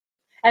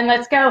And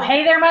let's go.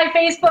 Hey there, my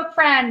Facebook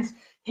friends.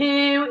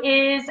 Who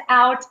is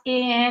out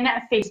in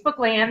Facebook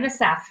land this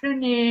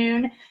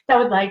afternoon that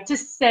would like to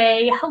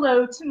say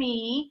hello to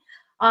me?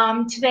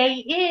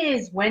 Today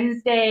is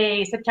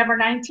Wednesday, September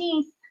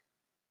 19th,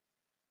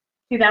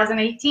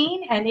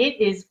 2018, and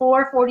it is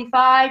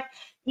 4:45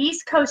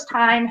 East Coast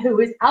time. Who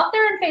is out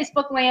there in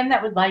Facebook land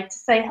that would like to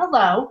say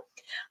hello?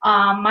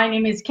 My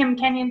name is Kim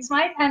Kenyon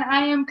Smythe, and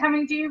I am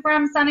coming to you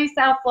from sunny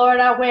South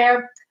Florida,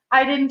 where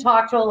I didn't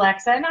talk to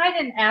Alexa and I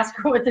didn't ask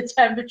her what the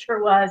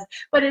temperature was,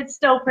 but it's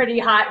still pretty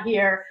hot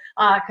here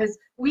because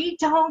we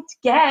don't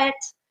get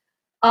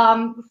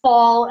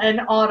fall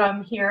and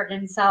autumn here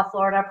in South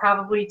Florida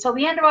probably till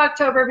the end of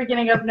October,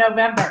 beginning of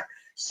November.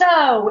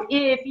 So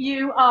if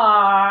you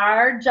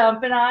are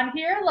jumping on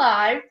here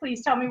live,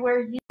 please tell me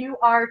where you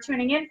are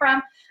tuning in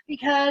from,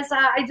 because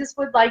I just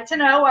would like to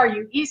know, are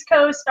you East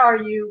Coast? Are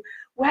you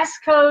West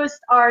Coast?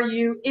 Are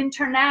you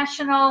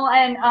international?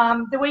 And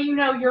the way you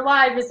know you're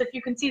live is if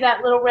you can see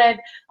that little red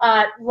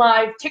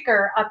live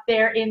ticker up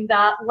there in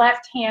the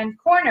left-hand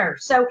corner.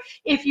 So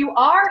if you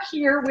are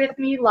here with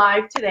me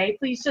live today,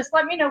 please just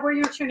let me know where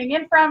you're tuning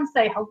in from.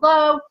 Say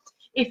hello.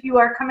 If you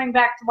are coming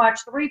back to watch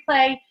the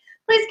replay,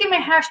 please give me a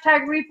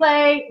hashtag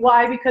replay.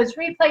 Why? Because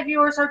replay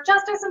viewers are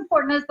just as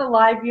important as the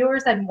live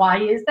viewers. And why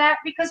is that?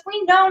 Because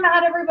we know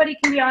not everybody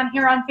can be on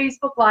here on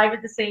Facebook Live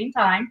at the same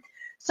time.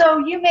 So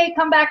you may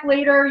come back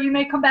later, you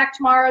may come back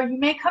tomorrow, you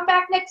may come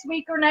back next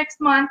week or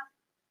next month.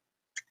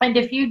 And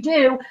if you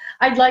do,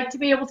 I'd like to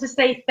be able to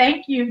say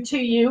thank you to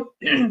you.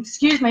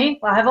 Excuse me,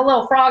 I have a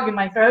little frog in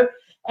my throat.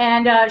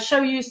 And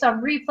show you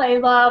some replay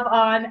love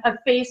on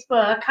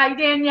Facebook. Hi,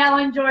 Danielle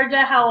in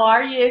Georgia. How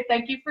are you?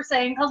 Thank you for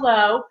saying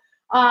hello.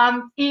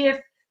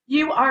 If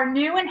you are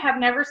new and have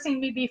never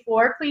seen me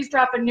before, please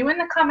drop a new in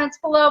the comments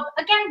below.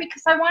 Again,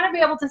 because I want to be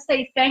able to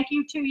say thank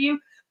you to you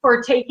for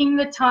taking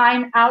the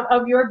time out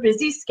of your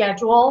busy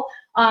schedule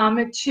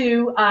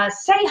to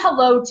say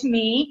hello to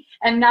me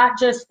and not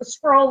just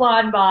scroll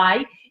on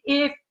by.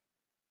 If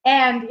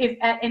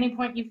at any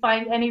point you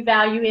find any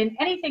value in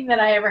anything that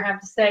I ever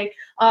have to say,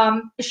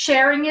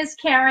 sharing is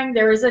caring.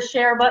 There is a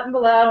share button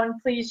below,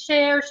 and please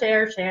share,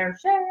 share, share,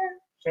 share,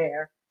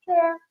 share,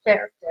 share,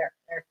 share, share,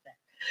 share.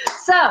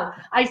 So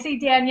I see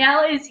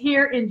Danielle is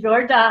here in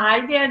Georgia.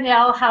 Hi,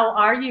 Danielle. How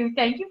are you?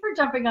 Thank you for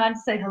jumping on to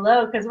say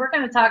hello, because we're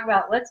going to talk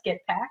about let's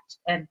get packed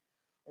and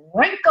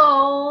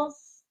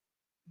wrinkles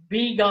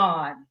be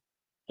gone.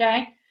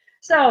 Okay.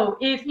 So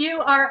if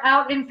you are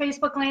out in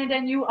Facebook land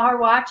and you are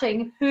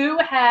watching, who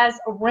has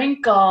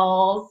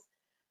wrinkles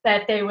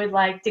that they would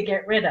like to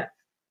get rid of?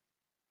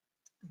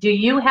 Do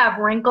you have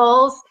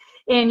wrinkles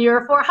in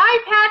your forehead?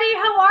 Hi, Patty.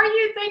 How are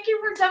you? Thank you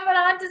for jumping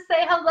on to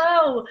say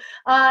hello.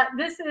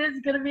 This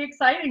is going to be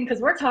exciting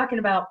because we're talking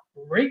about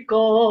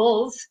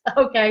wrinkles.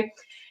 Okay.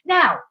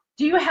 Now,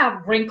 do you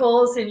have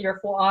wrinkles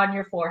on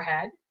your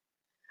forehead?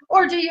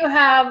 Or do you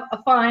have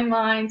fine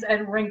lines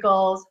and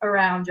wrinkles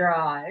around your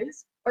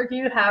eyes? Or do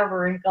you have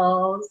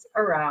wrinkles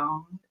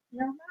around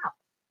your mouth?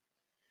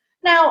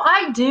 Now,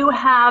 I do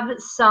have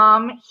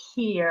some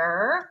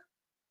here.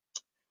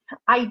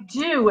 I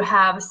do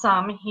have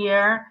some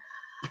here.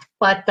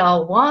 But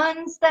the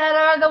ones that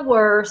are the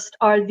worst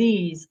are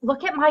these.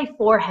 Look at my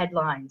forehead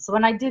lines.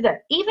 When I do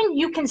that, even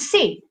you can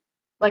see,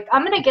 like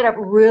I'm going to get up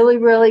really,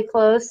 really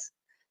close.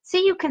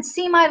 See, you can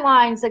see my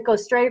lines that go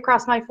straight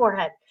across my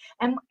forehead.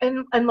 And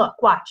look,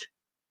 watch.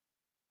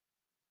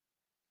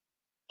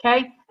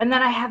 Okay. And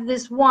then I have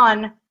this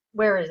one.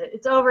 Where is it?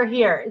 It's over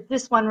here. It's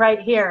this one right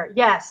here.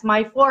 Yes,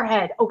 my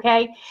forehead.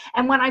 Okay.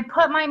 And when I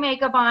put my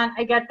makeup on,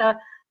 I get the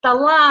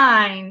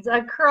lines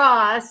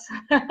across.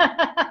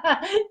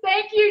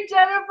 Thank you,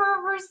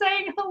 Jennifer, for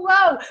saying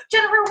hello.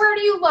 Jennifer, where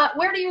do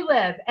you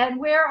live? And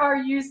where are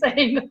you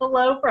saying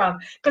hello from?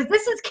 Because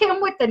this is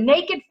Kim with the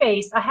naked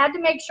face. I had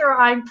to make sure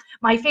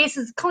my face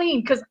is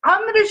clean, because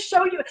I'm going to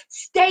show you.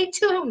 Stay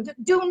tuned.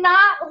 Do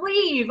not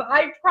leave.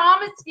 I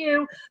promise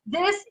you,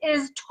 this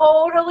is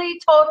totally,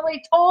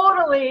 totally,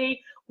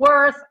 totally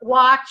worth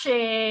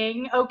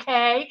watching.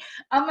 Okay.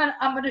 I'm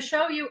gonna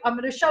show you.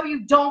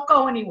 Don't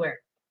go anywhere.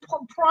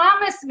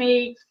 Promise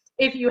me,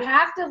 if you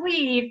have to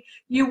leave,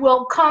 you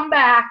will come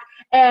back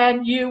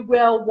and you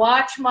will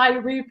watch my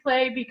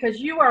replay, because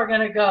you are going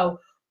to go,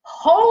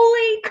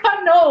 holy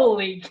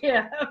cannoli,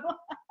 Kim.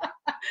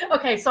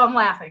 Okay, so I'm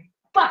laughing.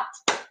 But,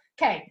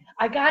 okay,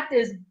 I got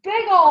this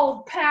big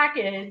old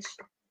package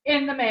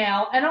in the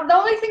mail, and the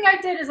only thing I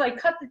did is I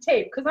cut the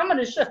tape, because I'm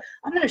going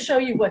to show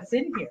you what's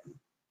in here.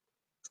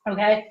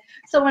 Okay,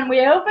 so when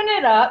we open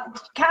it up,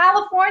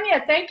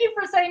 California, thank you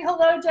for saying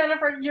hello,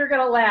 Jennifer. You're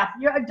going to laugh.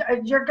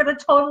 You're going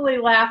to totally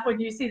laugh when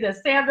you see this.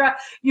 Sandra,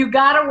 you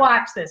got to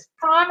watch this.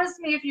 Promise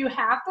me, if you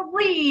have to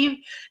leave,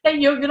 that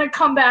you're going to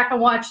come back and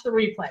watch the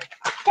replay.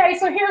 Okay,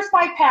 so here's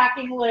my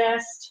packing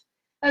list.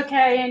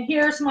 Okay, and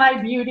here's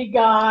my beauty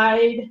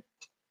guide.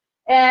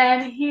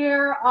 And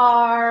here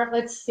are,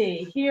 let's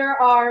see, here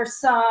are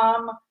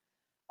some,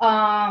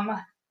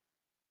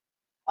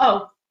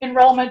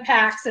 enrollment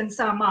packs and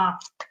some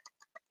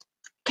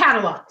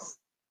catalogs,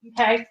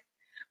 okay?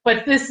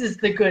 But this is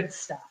the good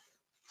stuff.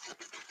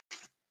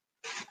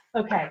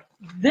 Okay,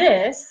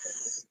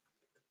 this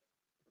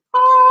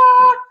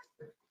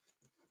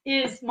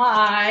is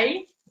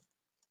my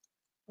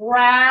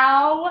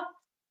brow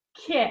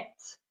kit.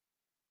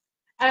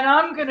 And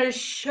I'm going to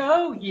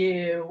show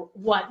you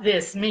what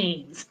this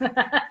means.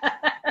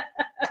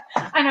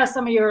 I know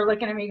some of you are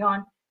looking at me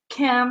going,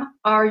 Kim,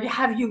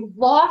 have you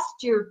lost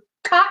your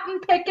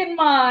cotton picking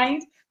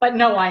mind? But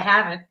no, I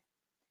haven't.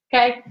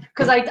 Okay,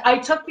 because I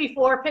took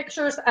before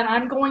pictures, and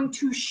I'm going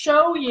to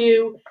show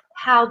you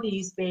how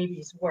these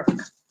babies work.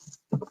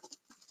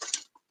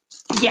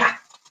 Yeah.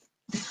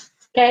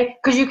 Okay,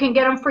 because you can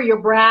get them for your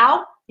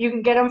brow, you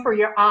can get them for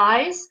your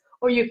eyes,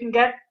 or you can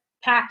get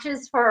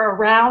patches for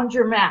around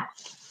your mouth.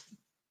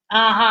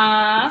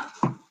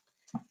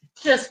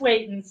 Just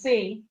wait and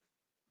see.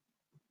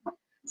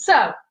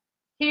 So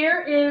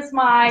here is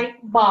my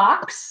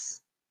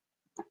box.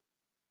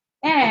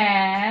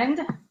 And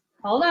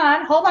hold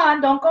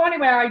on, don't go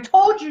anywhere. I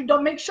told you,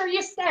 don't, make sure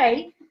you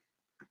stay.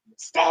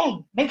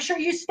 Make sure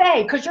you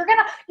stay, because you're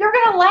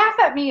gonna laugh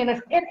at me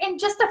in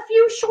just a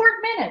few short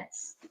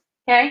minutes.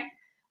 Okay?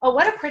 Oh,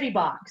 what a pretty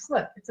box.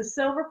 Look, it's a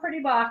silver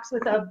pretty box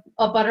with a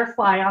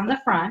butterfly on the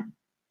front.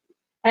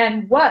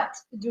 And what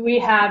do we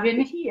have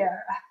in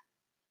here?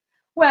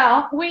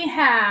 Well, we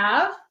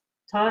have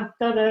now,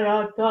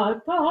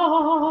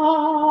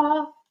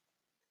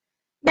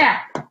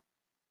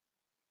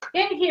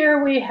 in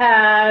here we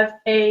have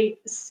a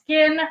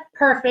Skin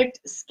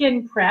Perfect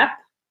Skin Prep,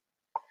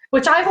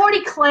 which I've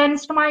already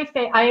cleansed my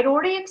face. I had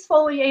already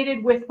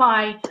exfoliated with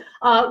my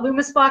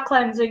LumiSpa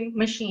cleansing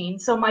machine.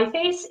 So my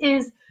face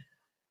is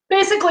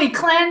basically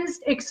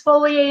cleansed,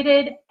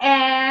 exfoliated,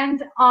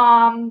 and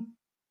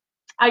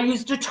I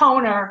used a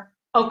toner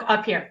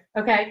up here,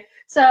 okay?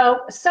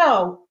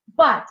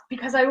 But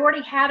because I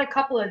already had a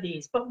couple of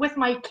these, but with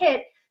my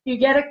kit, you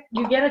get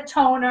a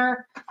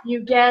toner, you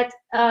get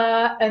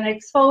an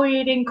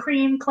exfoliating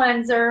cream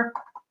cleanser,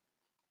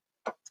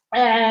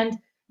 and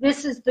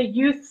this is the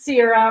youth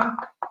serum,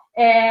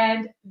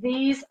 and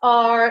these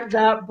are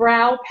the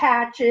brow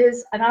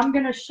patches, and I'm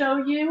going to show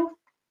you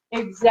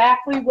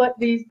exactly what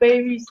these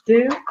babies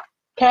do,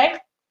 okay?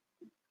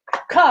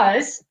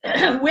 Because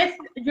with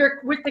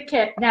the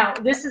kit, now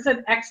this is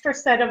an extra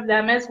set of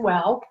them as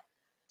well.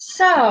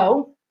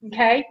 So,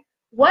 okay,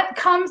 what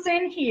comes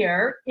in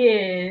here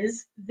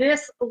is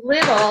this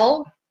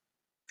little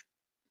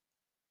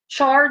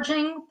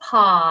charging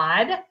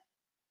pod,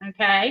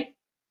 okay,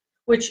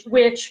 which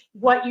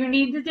what you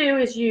need to do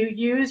is you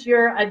use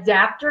your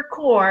adapter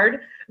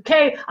cord.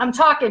 Okay, I'm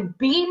talking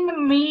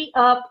beam me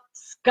up,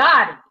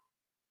 Scotty.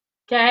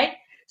 Okay,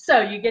 so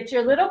you get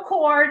your little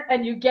cord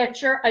and you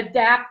get your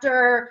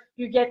adapter,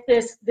 you get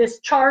this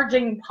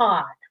charging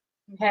pod.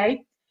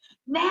 Okay,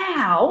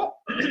 now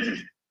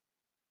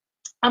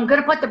I'm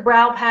going to put the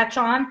brow patch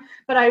on,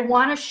 but I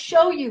want to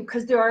show you,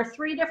 because there are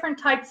 3 different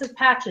types of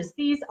patches.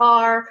 These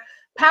are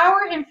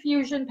power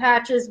infusion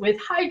patches with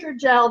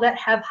hydrogel that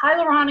have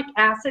hyaluronic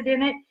acid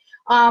in it.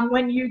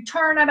 When you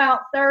turn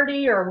about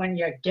 30, or when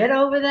you get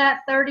over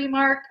that 30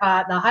 mark,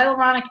 the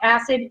hyaluronic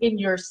acid in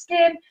your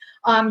skin,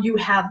 you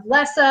have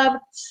less of.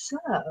 So,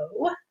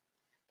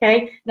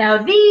 okay, now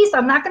these,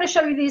 I'm not going to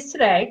show you these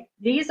today.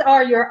 These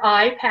are your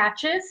eye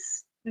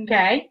patches,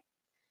 okay?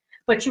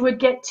 But you would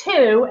get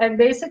 2, and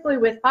basically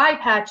with eye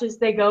patches,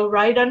 they go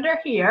right under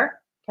here,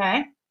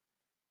 okay?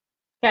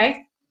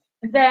 Okay,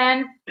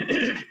 then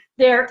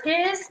there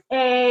is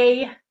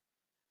a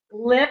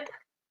lip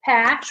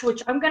patch,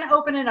 which I'm going to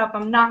open it up.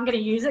 I'm not going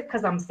to use it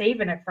because I'm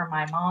saving it for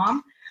my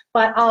mom,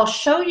 but I'll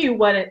show you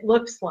what it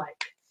looks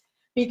like,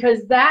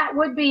 because that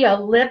would be a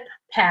lip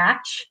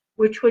patch,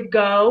 which would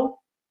go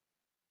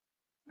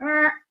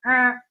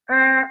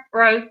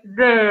right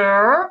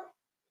there,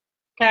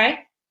 okay?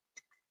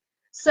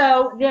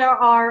 So there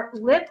are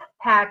lip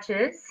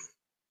patches,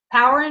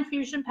 power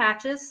infusion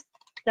patches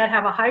that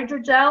have a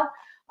hydrogel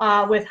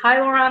with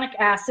hyaluronic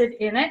acid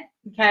in it,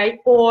 okay?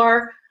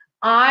 Or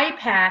eye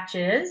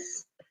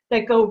patches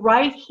that go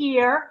right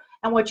here,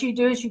 and what you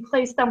do is you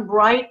place them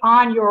right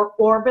on your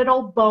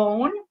orbital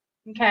bone,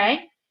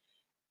 okay?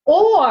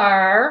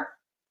 Or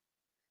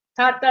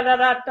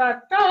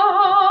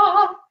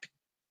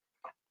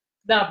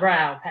the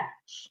brow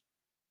patch,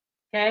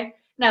 okay?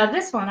 Now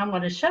this one, I'm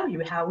going to show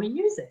you how we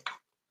use it,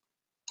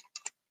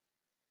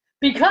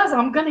 because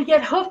I'm going to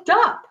get hooked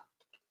up.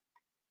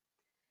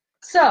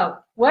 So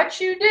what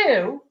you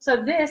do,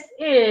 so this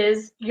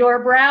is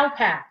your brow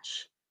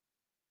patch.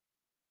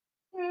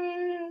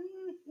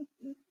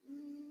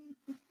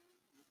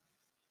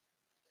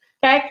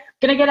 Okay, I'm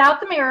going to get out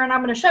the mirror and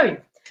I'm going to show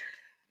you.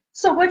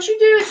 So what you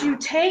do is you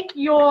take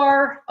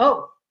your,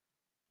 oh,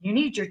 you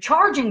need your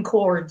charging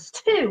cords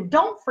too.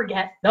 Don't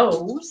forget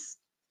those.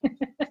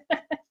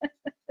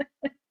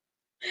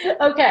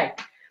 Okay,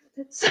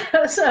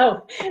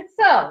 so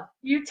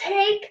you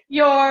take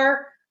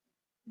your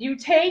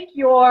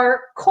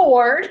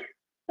cord.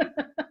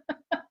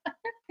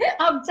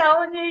 I'm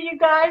telling you, you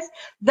guys,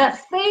 the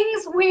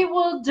things we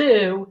will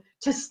do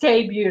to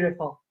stay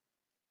beautiful.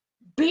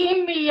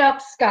 Beam me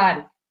up,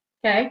 Scotty.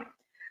 Okay,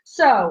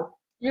 so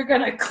you're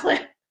gonna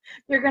clip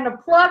you're going to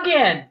plug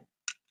in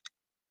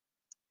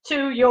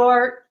to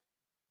your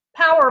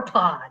power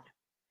pod.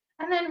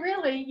 And then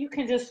really you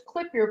can just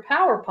clip your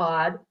power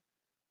pod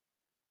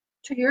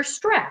to your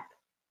strap.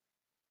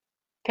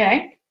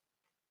 Okay.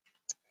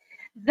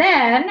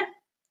 Then,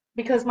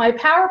 because my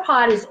power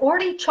pod is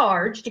already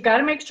charged, you got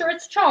to make sure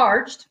it's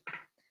charged.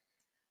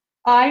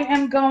 I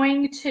am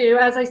going to,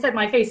 as I said,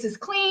 my face is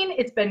clean,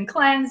 it's been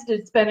cleansed,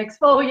 it's been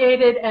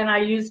exfoliated, and I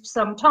used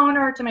some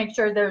toner to make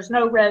sure there's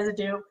no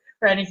residue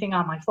or anything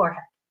on my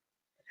forehead.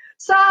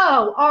 So,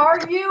 are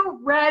you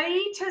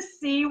ready to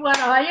see what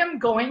I am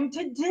going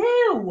to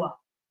do?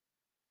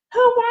 Who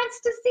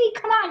wants to see?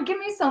 Come on, give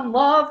me some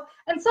love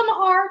and some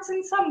hearts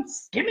and some,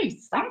 give me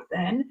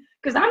something,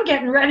 because I'm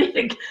getting ready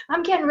to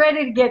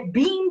get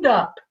beamed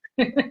up.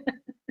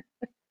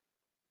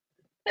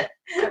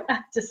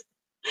 Just,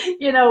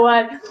 you know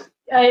what?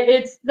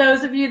 It's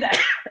those of you that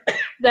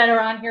that are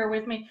on here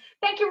with me.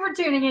 Thank you for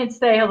tuning in.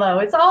 Say hello.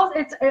 Here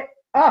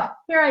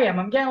I am.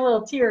 I'm getting a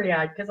little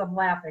teary-eyed because I'm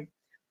laughing.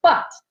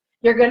 But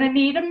you're going to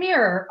need a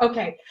mirror.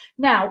 Okay.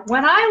 Now,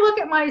 when I look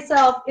at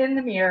myself in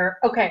the mirror,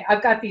 okay,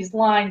 I've got these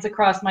lines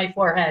across my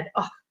forehead.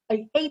 Oh,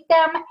 I hate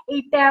them,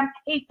 hate them,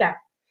 hate them.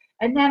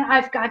 And then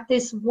I've got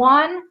this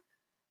one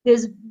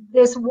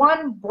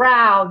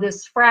brow,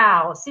 this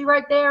frown. See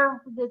right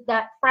there,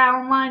 that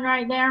frown line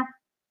right there?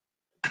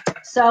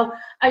 So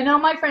I know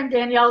my friend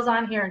Danielle's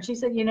on here, and she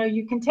said, you know,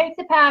 you can take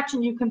the patch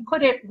and you can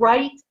put it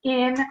right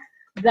in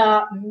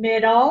the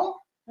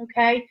middle,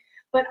 okay?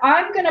 But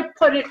I'm going to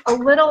put it a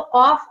little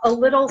off,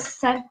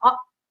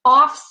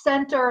 off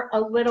center a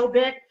little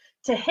bit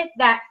to hit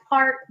that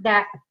part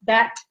that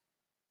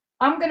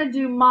I'm going to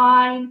do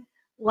mine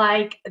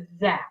like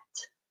that,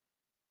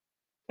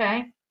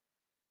 okay?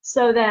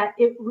 So that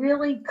it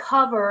really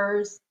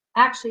covers,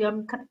 actually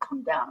I'm going to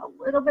come down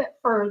a little bit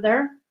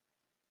further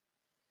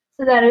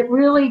so that it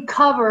really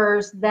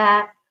covers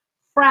that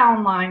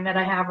frown line that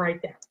I have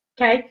right there,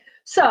 okay?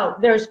 So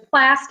there's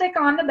plastic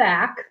on the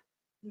back,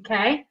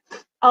 okay?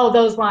 Oh,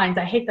 those lines,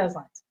 I hate those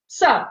lines.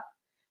 So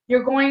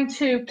you're going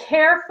to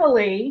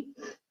carefully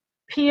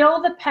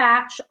peel the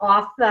patch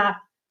off the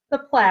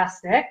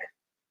plastic,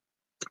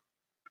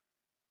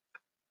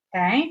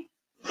 okay?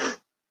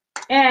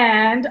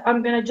 And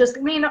I'm going to just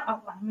lean,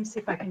 oh, let me see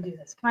if I can do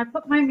this. Can I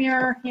put my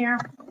mirror here?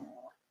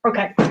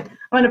 Okay, I'm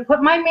going to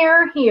put my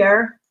mirror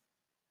here,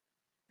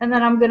 and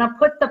then I'm going to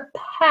put the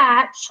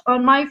patch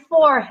on my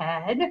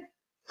forehead,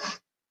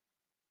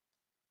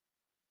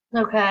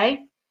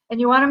 okay? And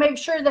you want to make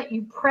sure that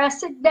you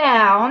press it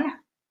down,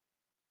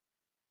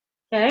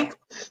 okay?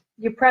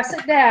 You press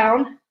it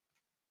down,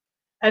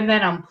 and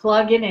then I'm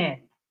plugging in.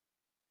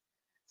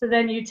 So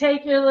then you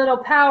take your little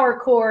power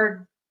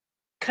cord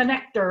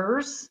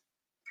connectors,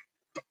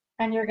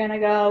 and you're going to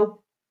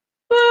go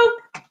boop,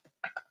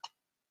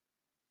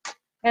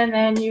 and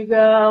then you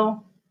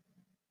go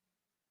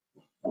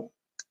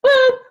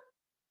boop.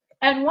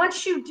 And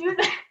once you do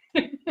that,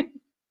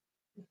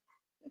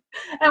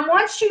 and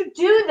once you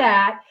do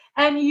that,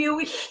 and you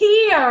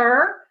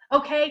hear,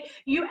 okay,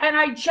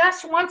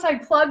 once I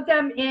plugged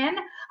them in,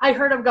 I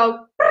heard them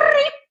go,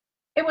 beep.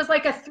 It was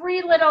like a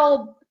 3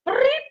 little beep,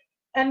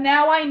 and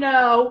now I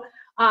know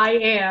I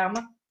am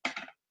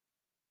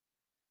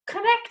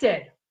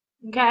connected,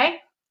 okay?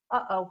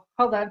 Uh-oh,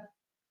 hold on,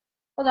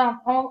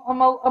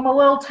 I'm a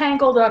little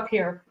tangled up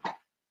here.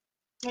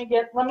 Let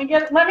me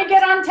get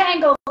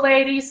untangled,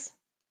 ladies.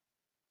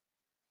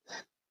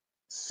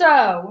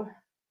 So,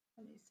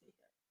 let me see.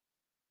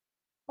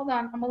 Hold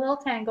on, I'm a little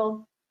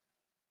tangled.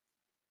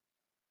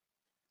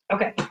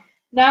 Okay,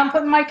 now I'm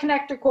putting my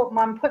connector cord,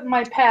 I'm putting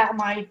my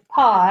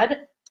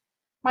pod.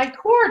 My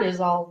cord is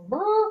all,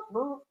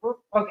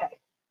 okay.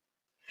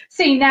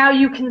 See, now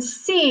you can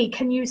see,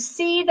 can you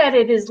see that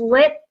it is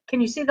lit? Can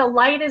you see the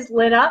light is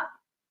lit up?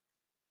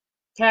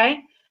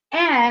 Okay,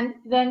 and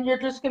then you're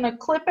just gonna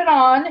clip it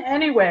on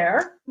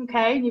anywhere,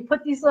 okay? And you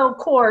put these little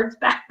cords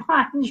back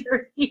behind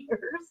your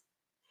ears,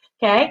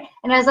 okay?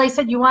 And as I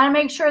said, you wanna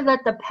make sure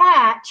that the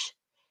patch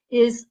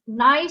is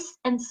nice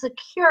and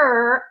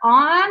secure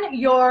on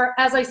your,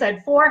 as I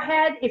said,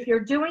 forehead, if you're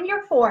doing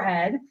your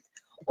forehead,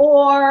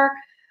 or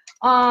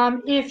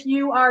if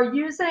you are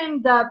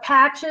using the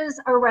patches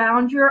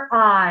around your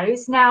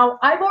eyes. Now,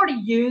 I've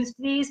already used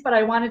these, but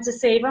I wanted to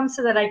save them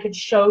so that I could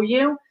show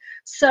you.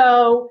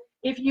 So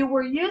if you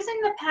were using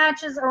the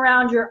patches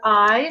around your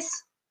eyes,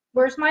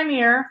 where's my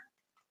mirror?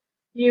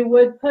 You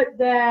would put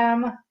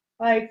them,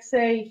 like,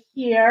 say,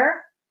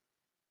 here,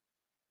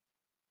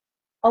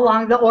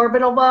 along the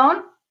orbital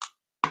bone.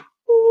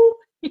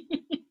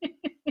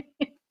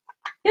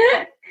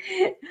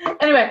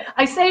 Anyway,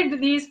 I saved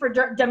these for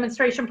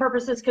demonstration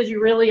purposes because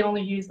you really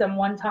only use them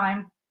once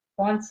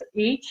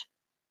each.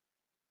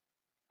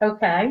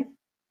 Okay.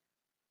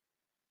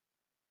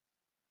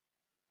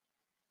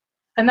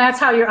 And that's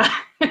how your that's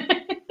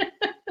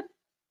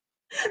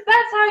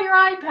how your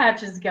eye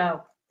patches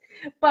go.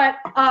 But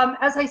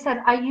as I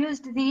said, I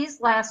used these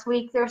last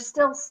week. They're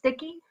still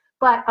sticky,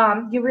 but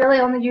you really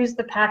only use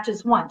the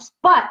patches once.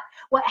 But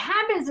what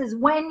happens is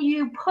when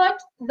you put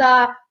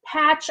the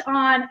patch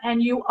on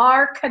and you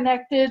are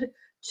connected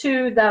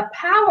to the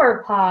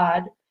power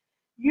pod,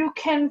 you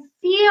can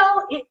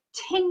feel it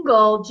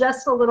tingle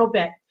just a little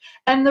bit.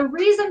 And the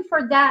reason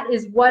for that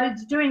is what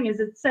it's doing is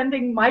it's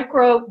sending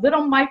little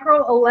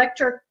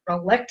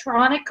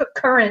electronic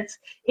currents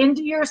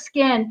into your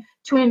skin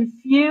to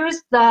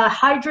infuse the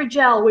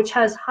hydrogel, which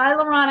has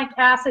hyaluronic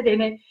acid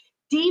in it,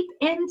 deep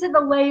into the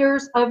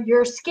layers of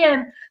your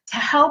skin to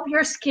help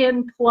your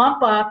skin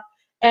plump up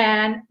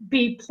and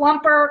be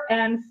plumper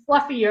and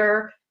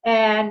fluffier.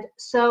 And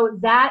so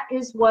that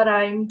is what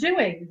I'm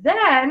doing.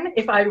 Then,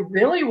 if I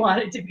really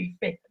wanted to be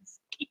fancy,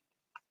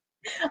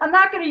 I'm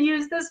not going to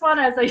use this one,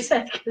 as I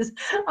said, because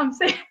I'm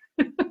saying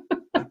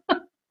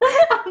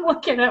I'm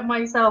looking at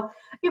myself.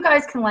 You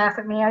guys can laugh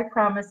at me, I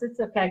promise, it's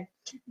okay.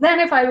 Then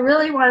if I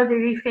really wanted to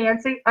be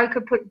fancy, I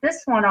could put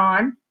this one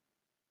on.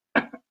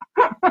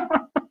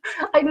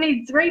 I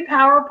need 3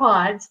 power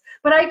pods,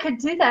 but I could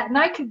do that, and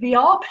I could be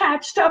all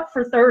patched up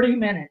for 30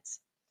 minutes.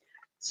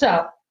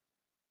 So,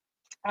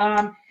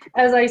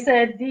 as I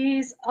said,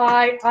 these,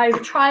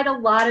 I've tried a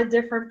lot of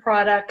different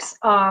products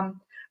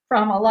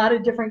from a lot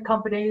of different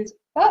companies.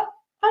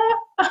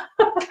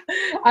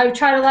 I've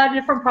tried a lot of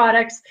different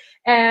products,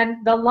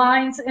 and the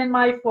lines in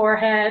my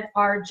forehead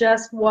are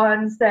just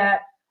ones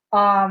that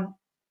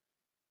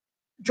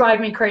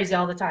drive me crazy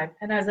all the time.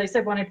 And as I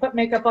said, when I put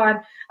makeup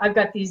on, I've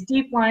got these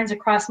deep lines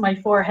across my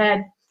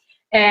forehead,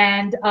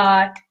 and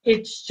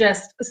it's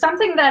just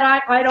something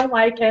that I don't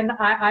like, and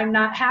I'm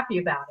not happy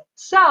about it.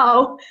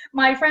 So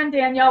my friend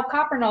Danielle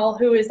Coppernall,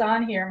 who is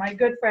on here, my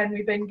good friend,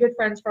 we've been good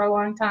friends for a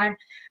long time,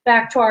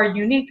 back to our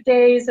Unique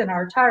days and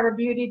our Tyra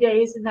Beauty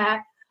days and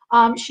that,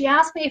 she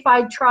asked me if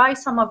I'd try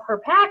some of her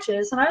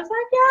patches, and I was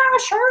like, yeah,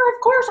 sure,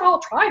 of course, I'll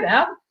try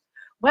them.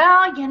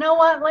 Well, you know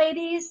what,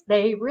 ladies?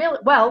 They really,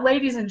 well,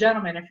 ladies and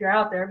gentlemen, if you're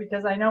out there,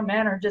 because I know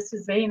men are just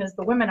as vain as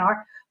the women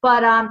are,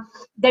 but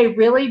they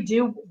really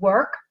do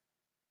work.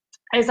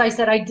 As I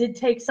said, I did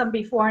take some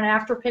before and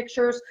after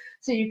pictures,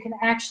 so you can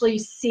actually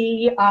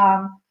see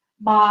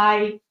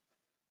my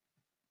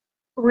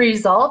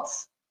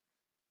results.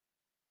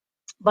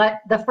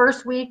 But the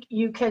first week,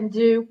 you can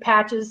do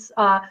patches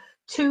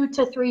 2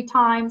 to 3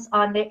 times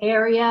on the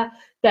area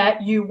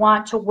that you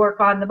want to work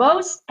on the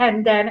most,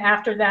 and then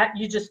after that,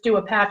 you just do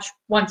a patch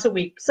once a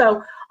week.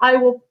 So I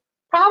will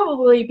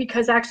probably,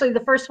 because actually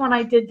the first one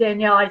I did,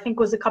 Danielle, I think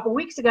was a couple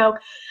weeks ago,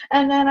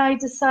 and then I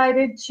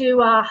decided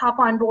to hop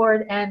on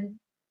board and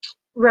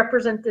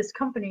represent this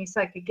company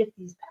so I could get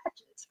these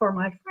patches for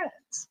my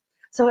friends.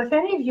 So if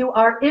any of you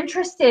are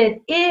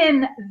interested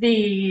in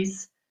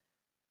these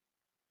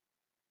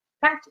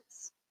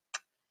patches,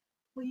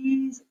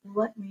 please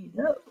let me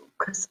know,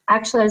 because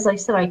actually, as I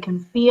said, I can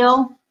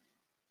feel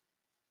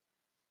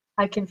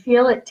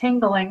it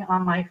tingling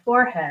on my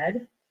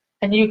forehead,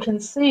 and you can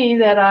see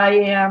that I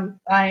am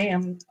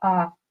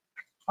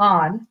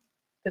on,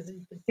 because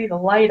you can see the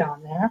light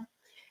on there,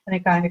 and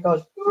it kind of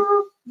goes,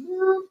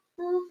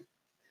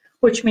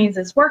 which means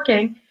it's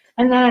working.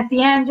 And then at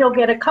the end, you'll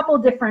get a couple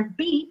different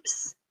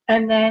beeps,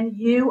 and then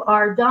you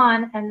are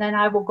done. And then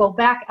I will go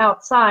back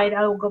outside.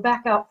 I will go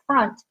back out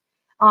front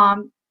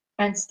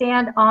and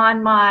stand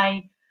on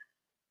my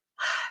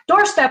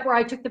doorstep where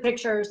I took the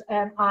pictures,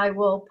 and I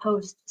will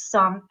post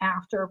some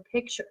after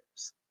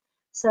pictures.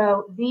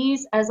 So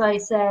these, as I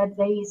said,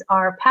 these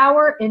are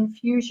Power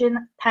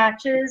Infusion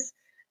patches.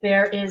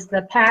 There is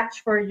the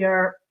patch for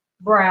your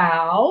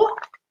brow.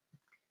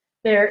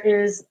 There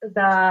is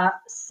the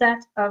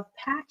set of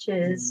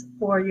patches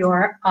for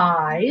your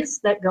eyes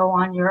that go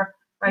on your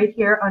right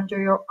here under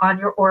your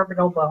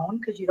orbital bone,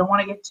 because you don't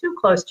want to get too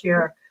close to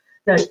your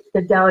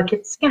the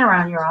delicate skin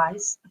around your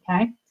eyes.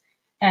 Okay,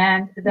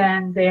 and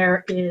then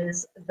there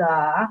is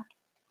the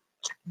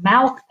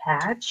mouth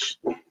patch.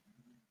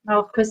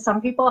 Now, because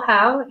some people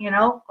have, you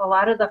know, a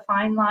lot of the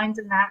fine lines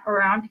and that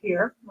around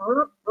here.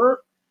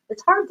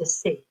 It's hard to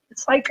see.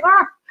 It's like,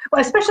 well,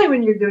 especially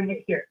when you're doing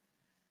it here.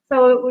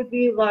 So it would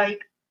be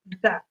like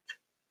that.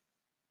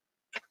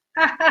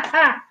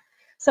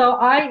 So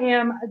I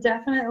am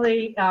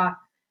definitely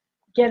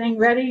getting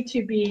ready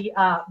to be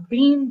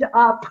beamed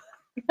up.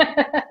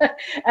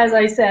 As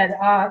I said,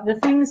 the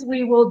things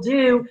we will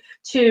do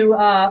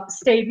to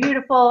stay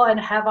beautiful and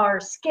have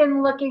our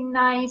skin looking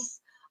nice.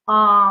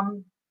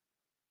 So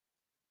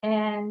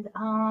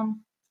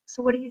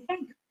what do you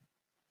think?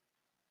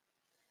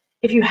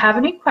 If you have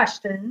any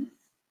questions,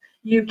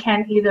 you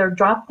can either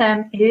drop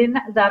them in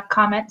the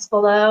comments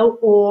below,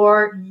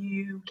 or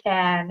you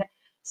can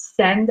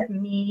send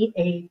me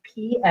a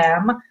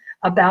PM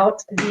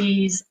about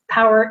these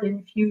Power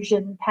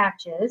Infusion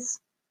patches.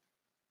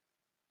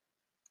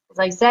 As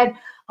I said,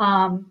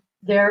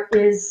 it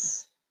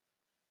is.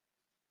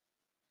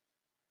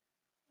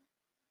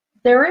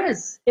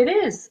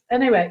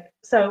 Anyway,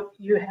 so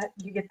you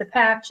get the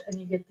patch and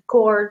you get the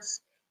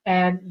cords,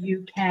 and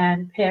you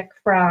can pick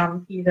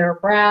from either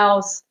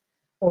brows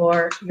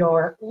or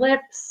your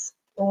lips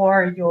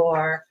or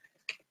your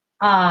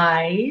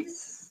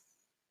eyes.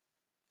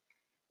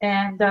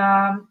 And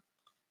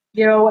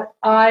you know,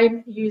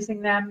 I'm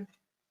using them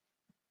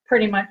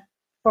pretty much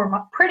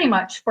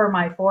for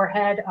my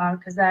forehead,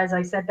 because as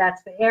I said,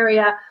 that's the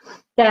area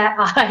that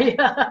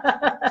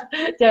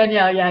I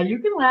Danielle, yeah, you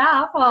can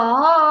laugh,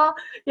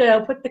 you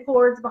know, put the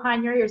cords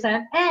behind your ears.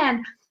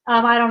 And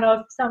I don't know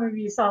if some of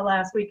you saw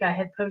last week, I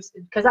had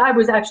posted, because I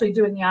was actually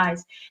doing the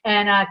eyes,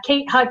 and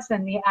Kate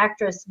Hudson, the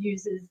actress,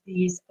 uses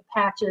these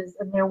patches,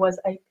 and there was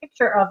a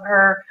picture of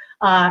her.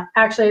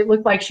 Actually, it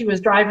looked like she was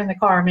driving the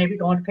car, maybe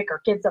going to pick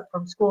her kids up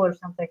from school or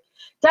something.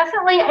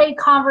 Definitely a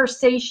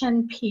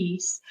conversation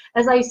piece.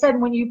 As I said,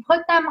 when you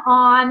put them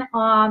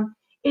on,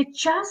 it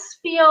just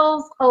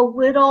feels a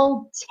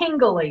little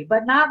tingly,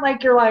 but not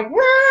like you're like,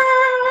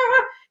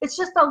 wah! It's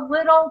just a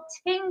little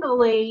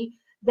tingly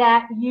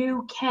that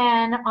you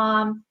can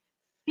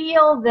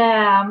feel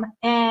them.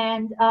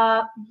 And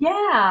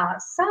yeah,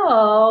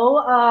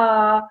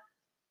 so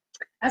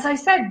as I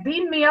said,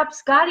 beam me up,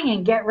 Scotty,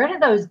 and get rid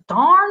of those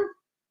darn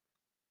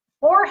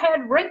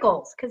forehead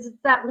wrinkles, because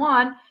it's that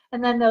one,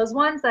 and then those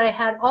ones that I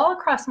had all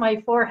across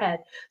my forehead.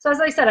 So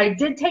as I said, I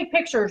did take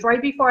pictures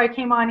right before I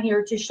came on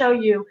here to show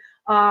you,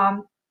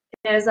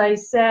 as I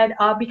said,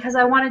 because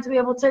I wanted to be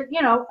able to,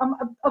 you know,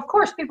 of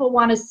course people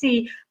want to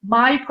see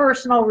my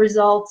personal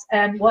results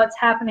and what's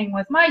happening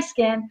with my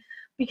skin,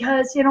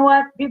 because you know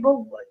what,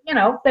 people, you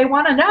know, they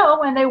want to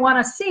know and they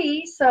want to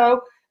see.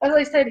 So as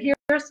I said, here's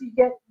you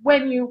get,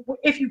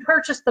 if you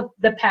purchase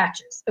the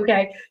patches,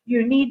 okay,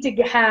 you need to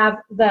have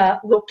the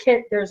little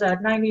kit. There's a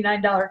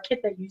 $99 kit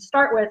that you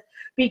start with,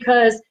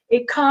 because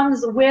it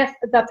comes with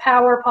the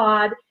power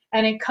pod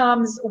and it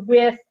comes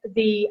with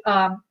the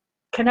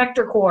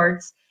connector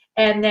cords,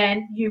 and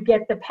then you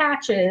get the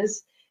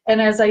patches.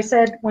 And as I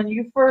said, when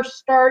you first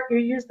start, you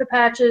use the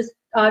patches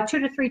 2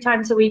 to 3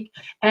 times a week,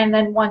 and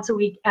then once a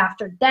week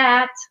after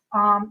that.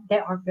 They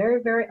are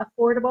very, very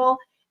affordable.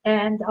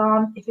 And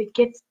if it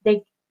gets,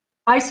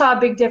 I saw a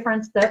big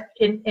difference that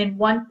in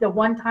the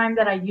one time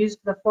that I used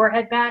the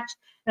forehead patch.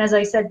 And as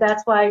I said,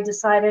 that's why I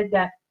decided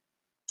that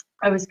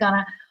I was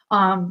gonna,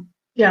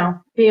 you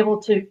know, be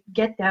able to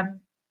get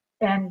them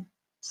and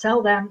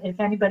sell them if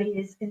anybody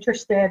is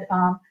interested.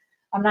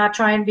 I'm not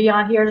trying to be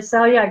on here to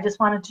sell you. I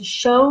just wanted to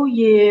show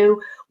you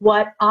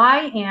what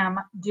I am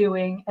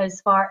doing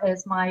as far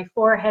as my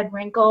forehead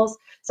wrinkles.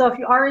 So if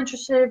you are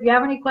interested, if you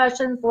have any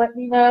questions, let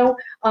me know.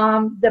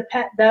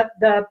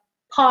 The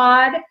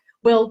pod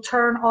will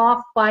turn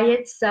off by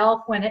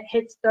itself when it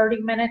hits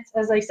 30 minutes.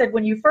 As I said,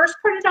 when you first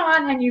put it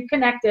on and you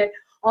connect it,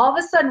 all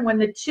of a sudden when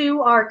the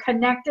two are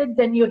connected,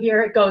 then you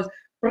hear it goes,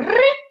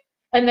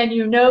 and then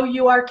you know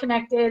you are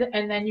connected,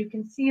 and then you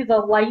can see the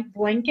light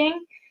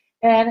blinking.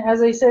 And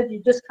as I said, you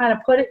just kind of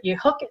put it, you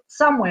hook it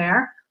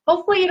somewhere.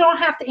 Hopefully you don't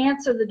have to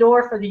answer the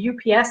door for the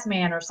UPS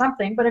man or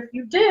something, but if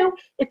you do,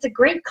 it's a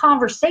great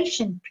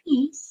conversation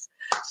piece.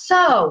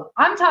 So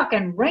I'm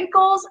talking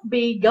wrinkles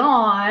be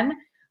gone.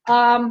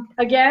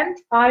 Again,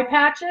 eye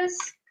patches,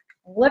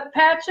 lip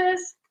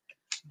patches,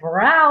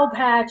 brow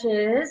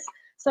patches.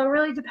 So it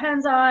really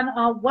depends on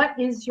what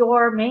is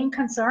your main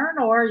concern,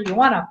 or you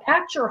want to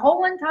patch your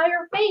whole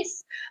entire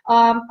face.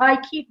 I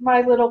keep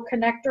my little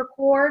connector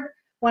cord.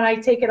 When I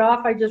take it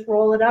off, I just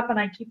roll it up and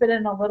I keep it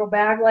in a little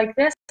bag like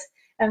this.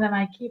 And then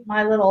I keep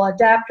my little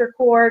adapter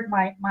cord,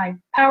 my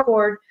power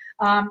cord,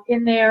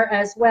 in there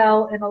as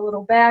well in a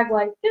little bag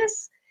like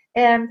this.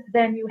 And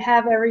then you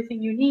have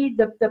everything you need.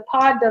 The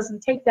pod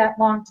doesn't take that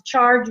long to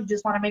charge. You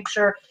just want to make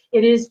sure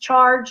it is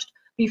charged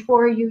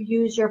before you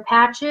use your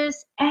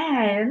patches.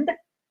 And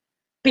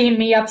beam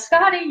me up,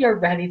 Scotty, you're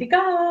ready to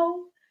go.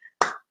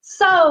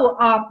 So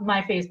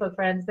my Facebook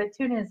friends that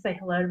tune in and say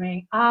hello to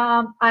me,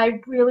 I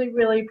really,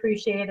 really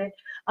appreciate it.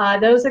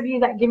 Those of you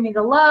that give me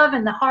the love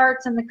and the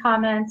hearts and the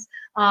comments,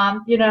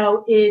 you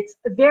know, it's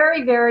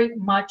very, very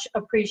much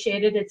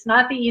appreciated. It's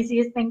not the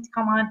easiest thing to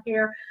come on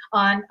here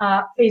on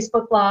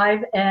Facebook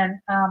Live and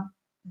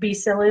be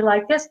silly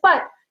like this,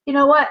 but you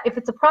know what? If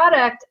it's a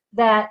product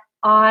that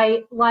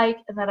I like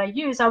and that I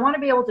use, I want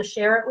to be able to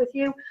share it with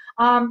you,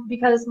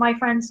 because my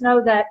friends know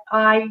that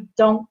I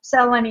don't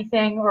sell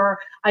anything, or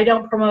I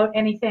don't promote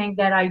anything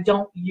that I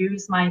don't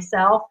use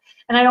myself.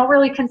 And I don't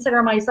really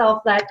consider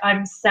myself that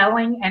I'm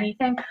selling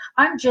anything.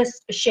 I'm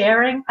just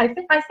sharing. I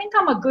think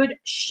I'm a good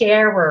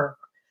sharer,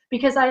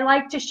 because I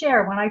like to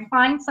share. When I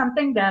find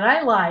something that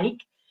I like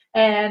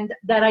and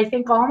that I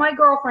think all my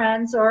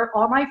girlfriends or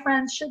all my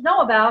friends should know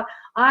about,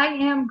 I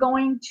am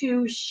going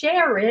to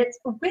share it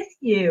with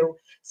you.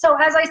 So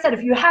as I said,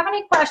 if you have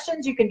any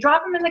questions, you can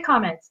drop them in the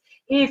comments.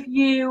 If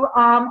you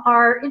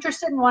are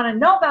interested and want to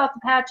know about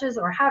the patches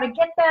or how to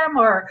get them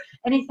or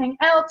anything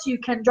else, you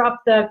can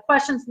drop the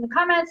questions in the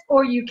comments,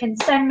 or you can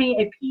send me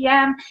a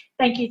PM.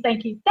 Thank you,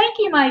 thank you, thank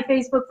you, my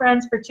Facebook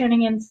friends, for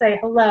tuning in to say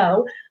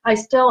hello. I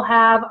still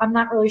have, I'm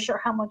not really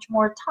sure how much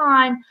more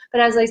time,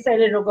 but as I said,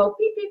 it'll go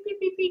beep, beep, beep,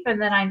 beep, beep,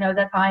 and then I know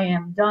that I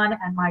am done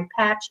and my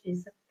patch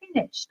is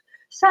finished.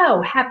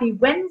 So happy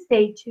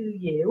Wednesday to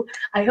you.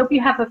 I hope you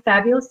have a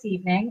fabulous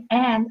evening,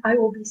 and I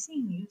will be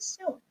seeing you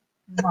soon.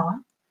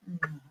 Mwah.